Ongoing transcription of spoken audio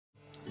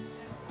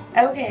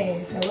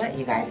Okay, so what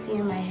you guys see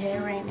in my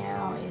hair right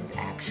now is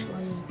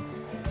actually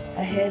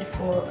a head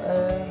full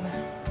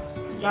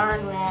of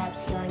yarn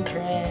wraps, yarn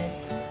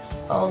dreads,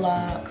 faux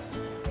locks,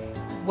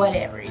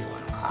 whatever you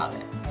want to call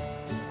it.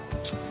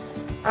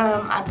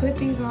 I put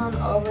these on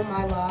over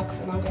my locks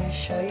and I'm going to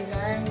show you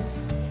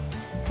guys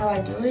how I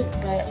do it,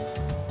 but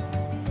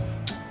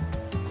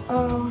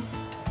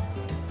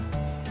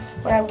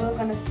what I am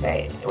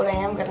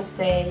going to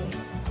say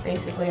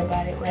basically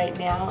about it right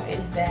now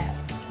is that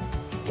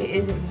it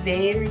is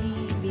very,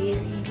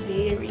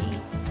 very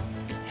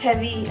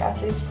heavy at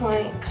this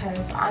point,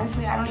 because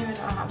honestly I don't even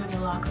know how many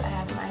locks I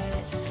have in my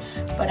head,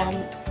 but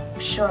I'm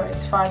sure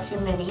it's far too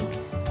many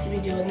to be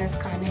doing this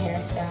kind of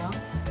hairstyle.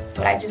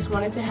 But I just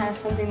wanted to have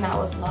something that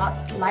was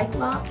like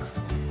locks,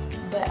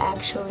 but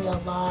actually a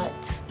lot,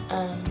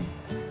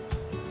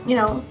 you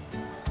know,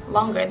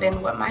 longer than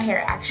what my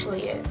hair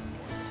actually is.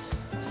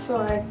 So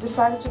I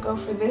decided to go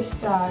for this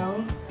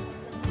style,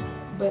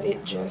 but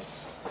it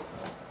just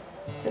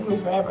took me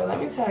forever. Let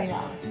me tell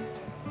y'all,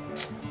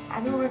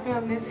 I've been working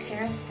on this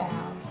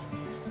hairstyle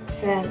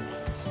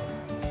since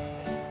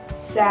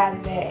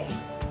Saturday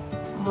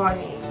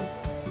morning-ish,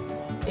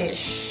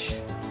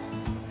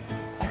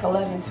 like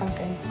 11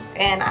 something.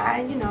 And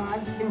I've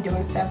been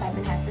doing stuff. I've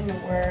been having to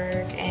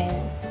work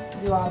and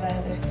do all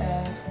that other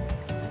stuff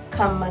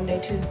come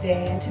Monday,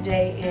 Tuesday, and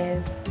today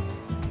is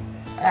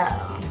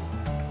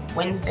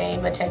Wednesday,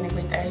 but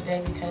technically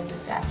Thursday because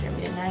it's after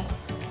midnight.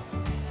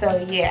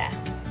 So yeah.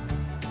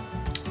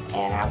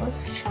 And I was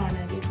trying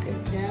to get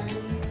this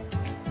done,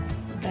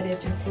 but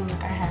it just seemed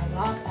like I had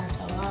lock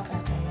after lock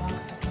after lock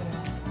after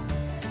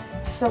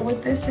lock. So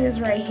what this is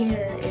right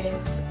here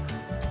is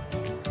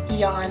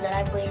yarn that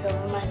I braided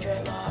over my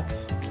dreadlock.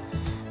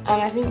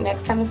 I think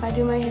next time if I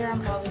do my hair,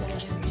 I'm probably going to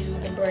just do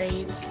the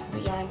braids, the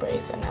yarn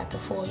braids, and not the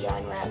full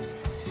yarn wraps,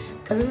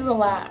 because this is a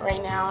lot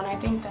right now, and I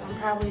think that I'm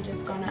probably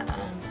just going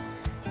to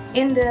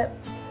end up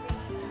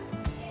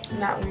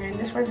not wearing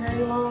this for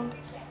very long.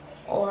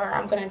 Or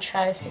I'm going to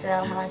try to figure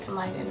out how I can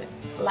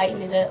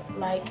lighten it up.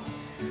 Like,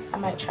 I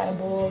might try to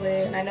boil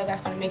it. And I know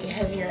that's going to make it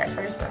heavier at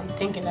first, but I'm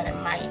thinking that it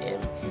might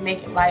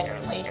make it lighter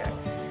later.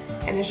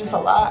 And it's just a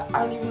lot.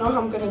 I don't even know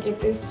how I'm going to get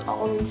this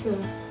all into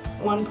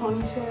one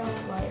ponytail.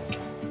 Like,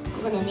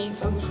 I'm going to need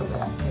something for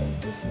that because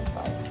this is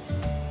like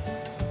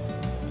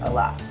a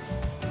lot.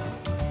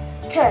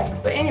 Okay,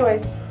 but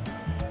anyways.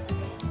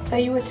 So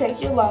you would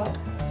take your lock.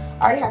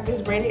 I already have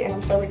this braided and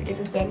I'm so ready to get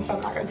this done, so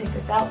I'm not going to take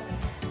this out.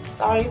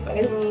 Sorry, but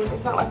I mean,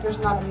 it's not like there's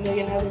not a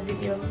million other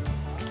videos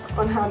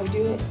on how to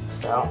do it.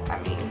 So, I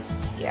mean,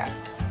 yeah.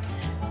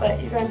 But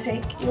you're going to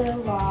take your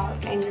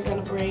lock and you're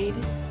going to braid.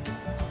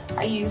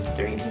 I used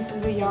 3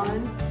 pieces of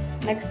yarn.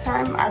 Next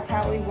time, I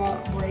probably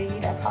won't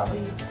braid.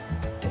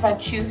 If I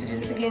choose to do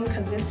this again,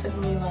 because this took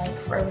me like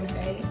forever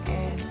today,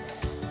 and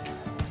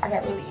I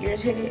got really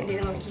irritated and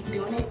didn't want to keep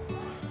doing it.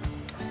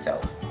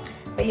 So,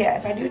 but yeah,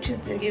 if I do choose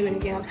to do it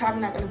again, I'm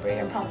probably not going to braid.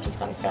 I'm probably just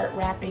going to start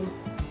wrapping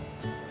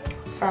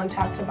from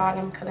top to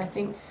bottom, because I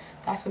think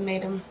that's what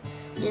made them,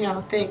 you know,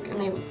 thick,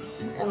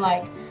 and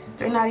like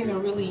they're not even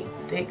really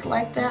thick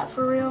like that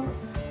for real,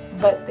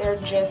 but they're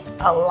just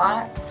a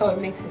lot, so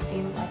it makes it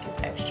seem like it's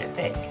extra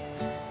thick.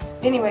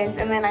 Anyways,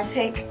 and then I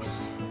take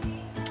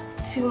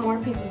 2 more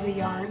pieces of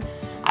yarn.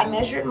 I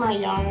measured my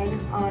yarn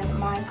on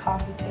my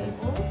coffee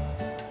table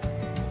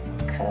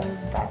because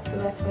that's the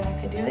best way I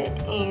could do it,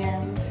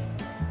 and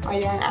my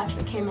yarn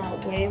actually came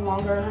out way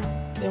longer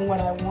than what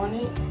I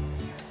wanted,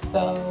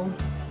 so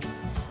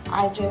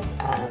I just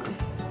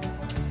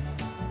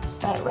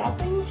start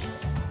wrapping,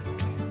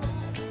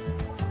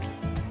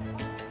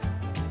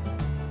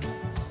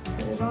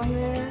 put it on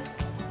there,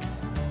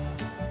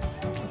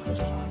 put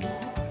it on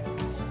there,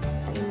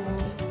 and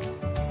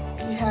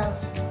then you have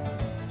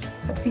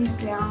a piece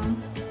down,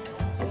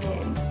 and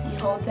then you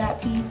hold that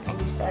piece and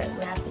you start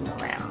wrapping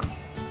around.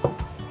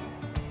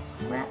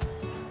 Wrap.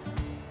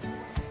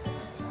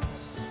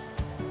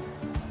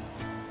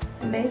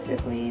 And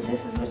basically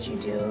this is what you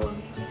do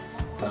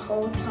the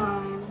whole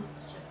time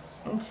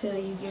until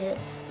you get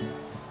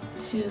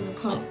to the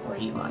point where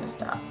you want to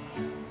stop.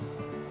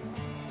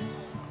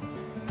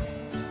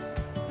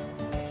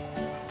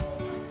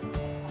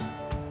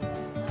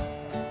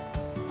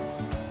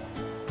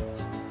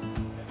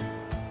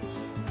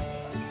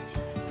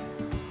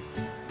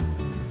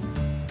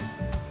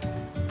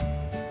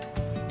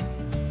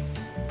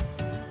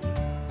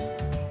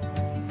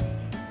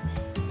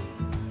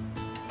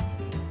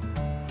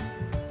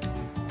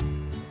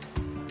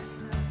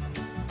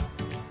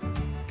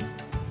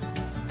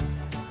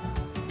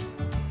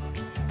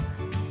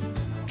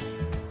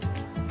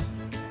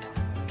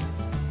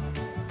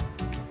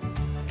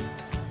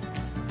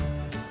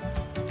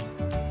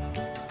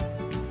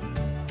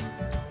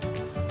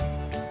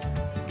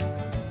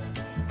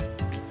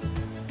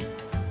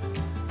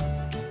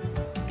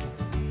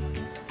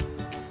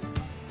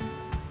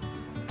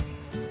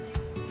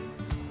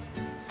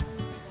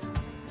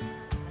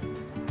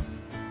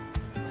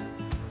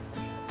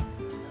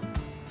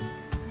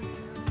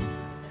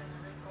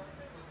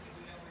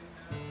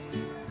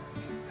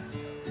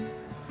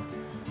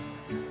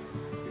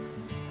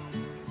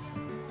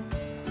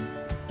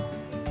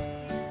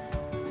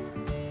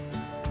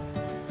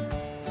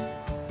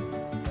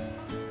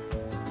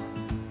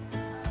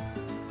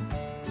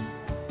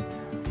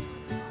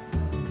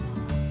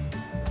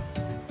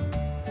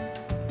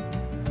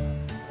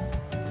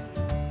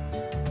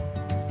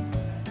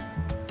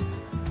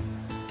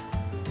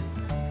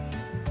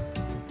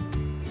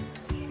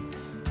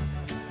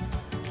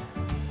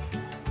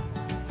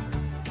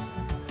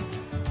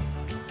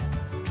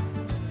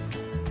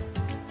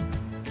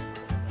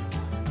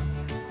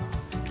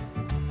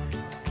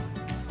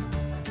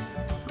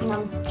 And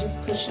I'm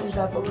just pushing it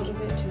up a little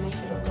bit to make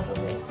it a little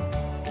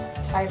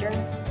bit tighter.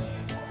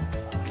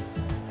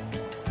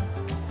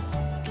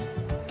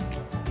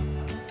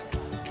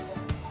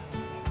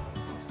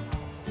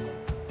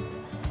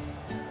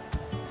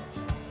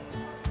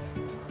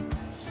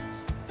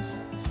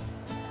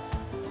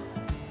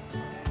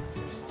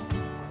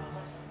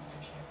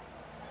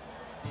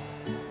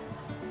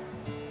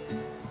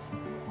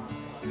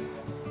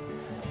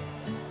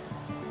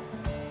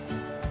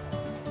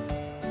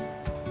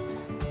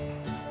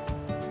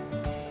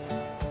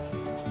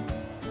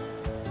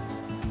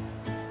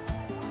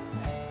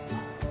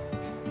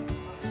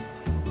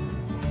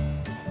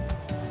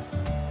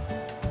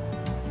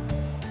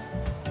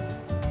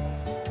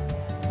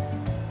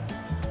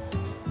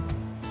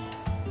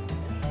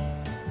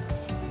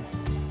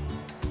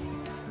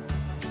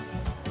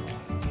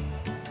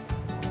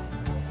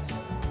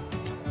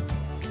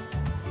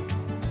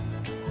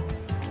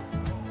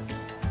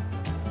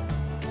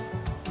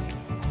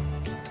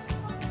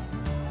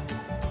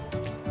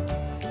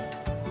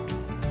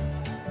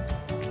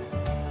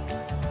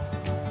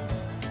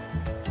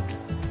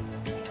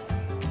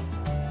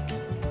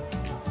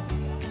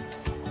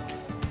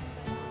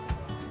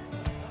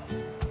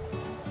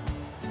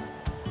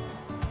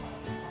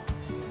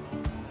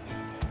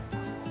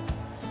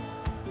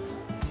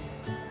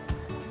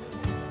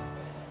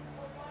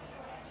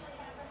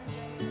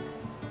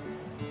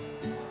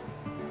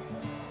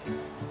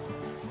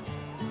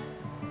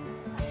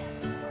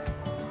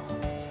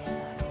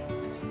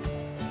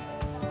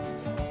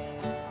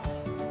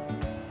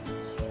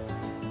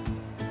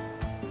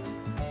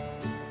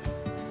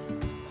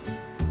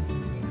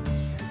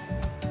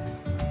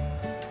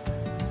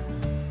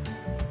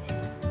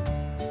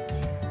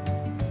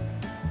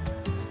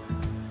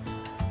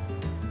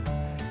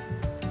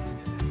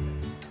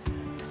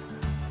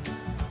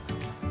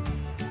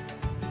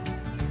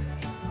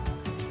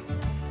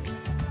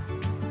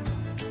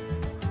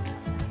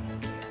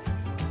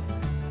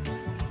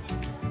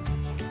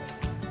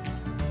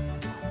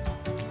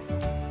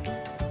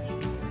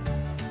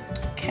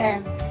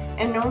 Okay,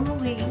 and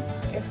normally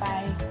if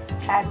I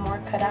had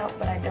more cut out,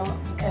 but I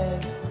don't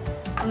because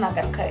I'm not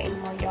gonna cut any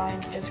more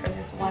yarn just for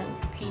this one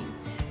piece.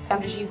 So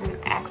I'm just using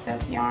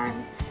excess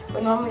yarn.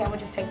 But normally I would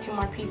just take 2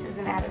 more pieces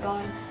and add it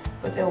on,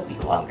 but they'll be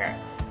longer.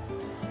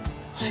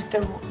 Like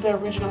the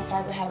original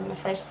size I had in the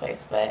first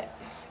place. But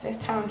this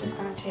time I'm just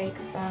gonna take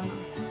some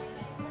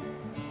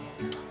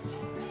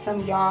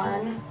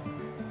yarn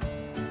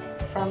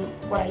from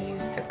what I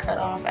used to cut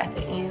off at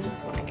the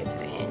ends. When I get to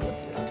the end, you'll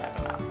see what I'm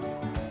talking about.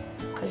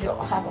 Because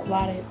you'll have a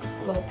lot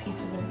of little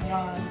pieces of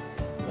yarn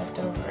left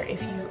over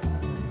if you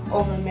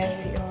over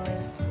measure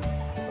yours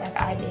like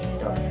I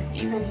did, or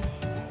even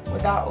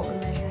without over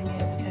measuring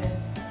it,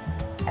 because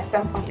at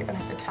some point you're gonna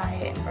have to tie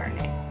it and burn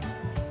it.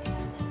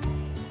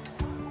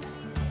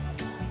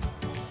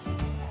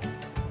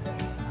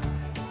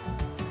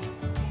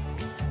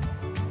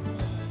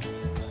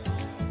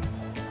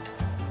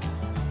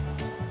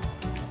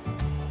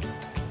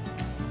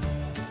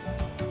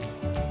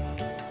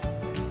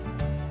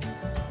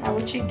 Now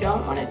what you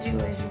don't want to do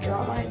is you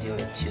don't want to do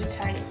it too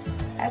tight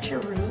at your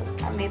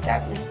root. I made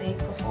that mistake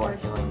before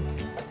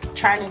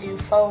trying to do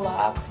faux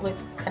locks with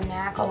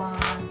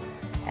canacolon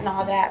and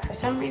all that. For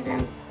some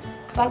reason,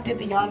 because I did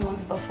the yarn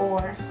ones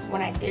before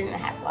when I didn't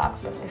have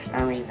locks, but for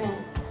some reason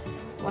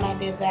when I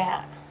did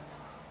that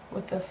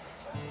with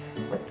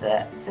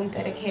the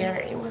synthetic hair,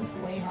 it was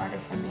way harder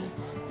for me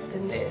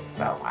than this,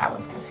 so I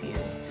was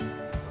confused.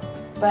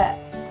 But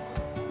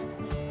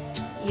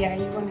yeah,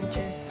 you want to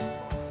just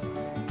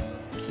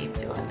keep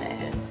doing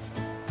this.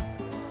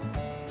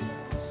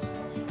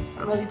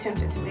 I'm really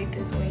tempted to make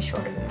this way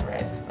shorter than the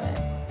rest, but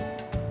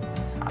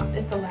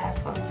it's the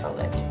last one, so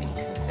let me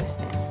be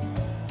consistent.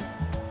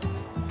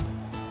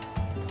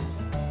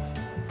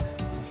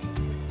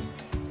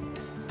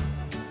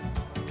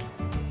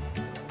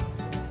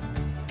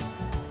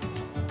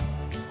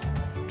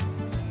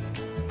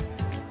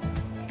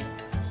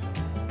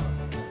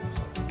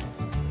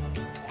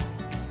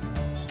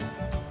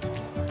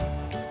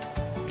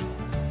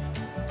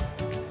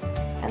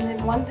 And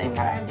then one thing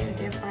that I do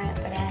different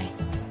that I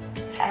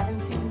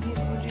haven't seen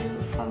people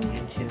do from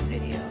YouTube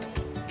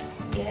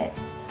videos yet,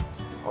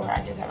 or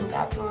I just haven't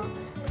got to them.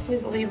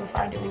 Please believe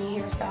before I do any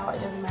hairstyle,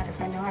 it doesn't matter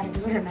if I know how to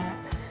do it or not.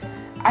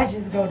 I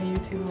just go to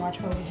YouTube and watch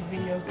a whole bunch of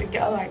videos. It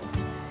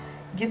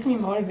gets me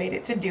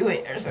motivated to do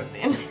it or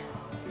something.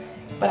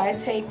 But I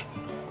take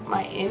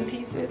my end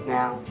pieces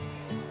now,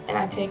 and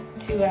I take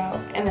 2 out,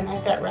 and then I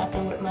start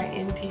wrapping with my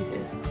end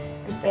pieces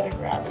instead of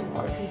grabbing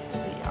more pieces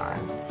of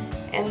yarn.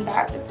 And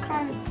that just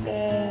kind of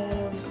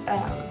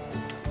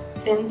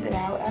thins it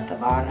out at the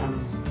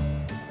bottom.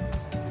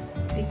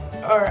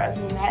 Or other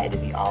than that,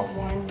 it'd be all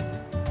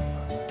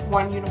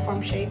one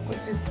uniform shape,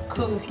 which is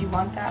cool if you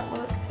want that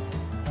look.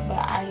 But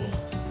I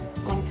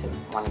wanted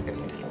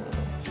them to be a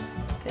little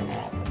thinner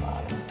at the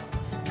bottom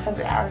because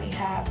I already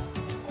have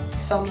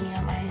so many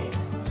on my head.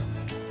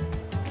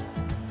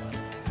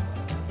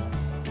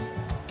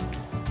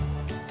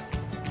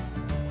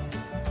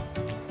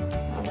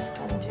 I'm just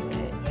gonna do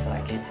it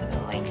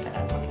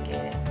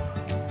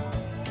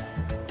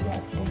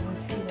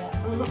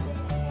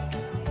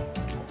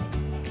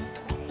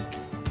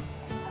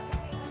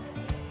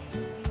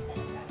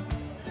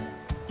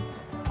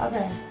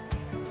Okay.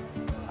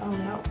 Oh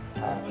no,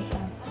 I was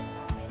done.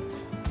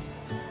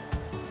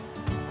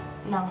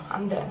 No,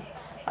 I'm done.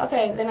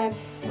 Okay, then I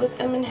split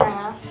them in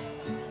half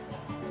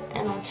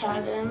and I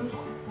tie them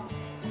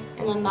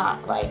in a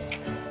knot, like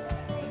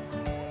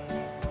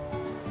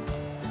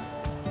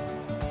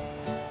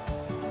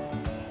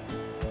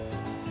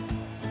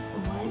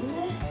one,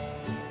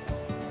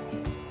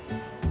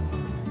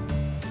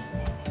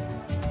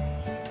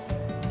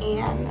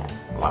 and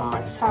one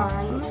more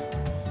time,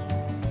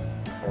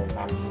 because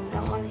I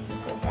don't want it to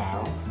slip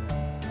out,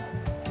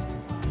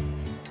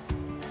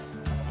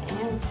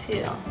 and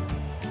two.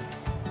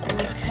 And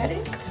you cut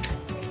it as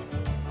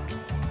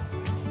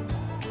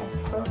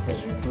close as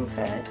you can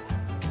cut.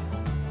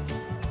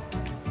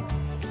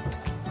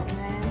 And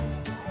then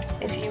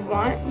if you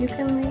want, you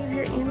can leave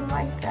your end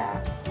like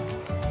that.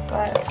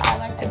 But I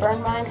like to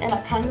burn mine, and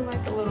I kind of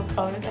like the little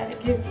color that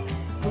it gives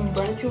when you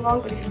burn it too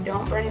long. But if you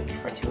don't burn it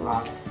for too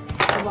long,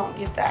 you won't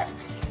get that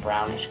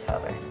brownish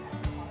color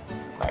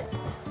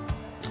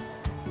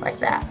like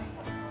that.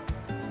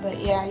 But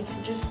yeah, you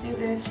can just do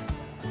this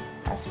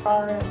as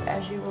far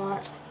as you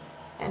want,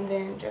 and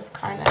then just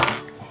kind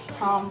of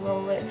palm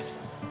roll it.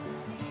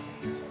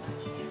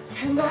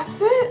 And that's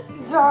it,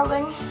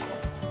 darling.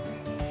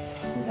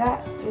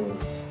 That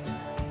is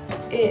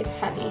it,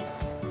 honey.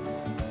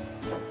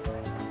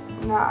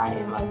 Now I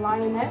am a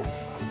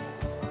lioness.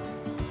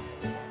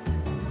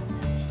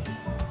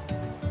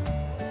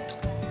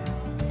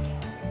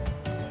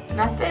 And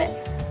that's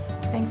it.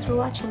 Thanks for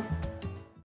watching.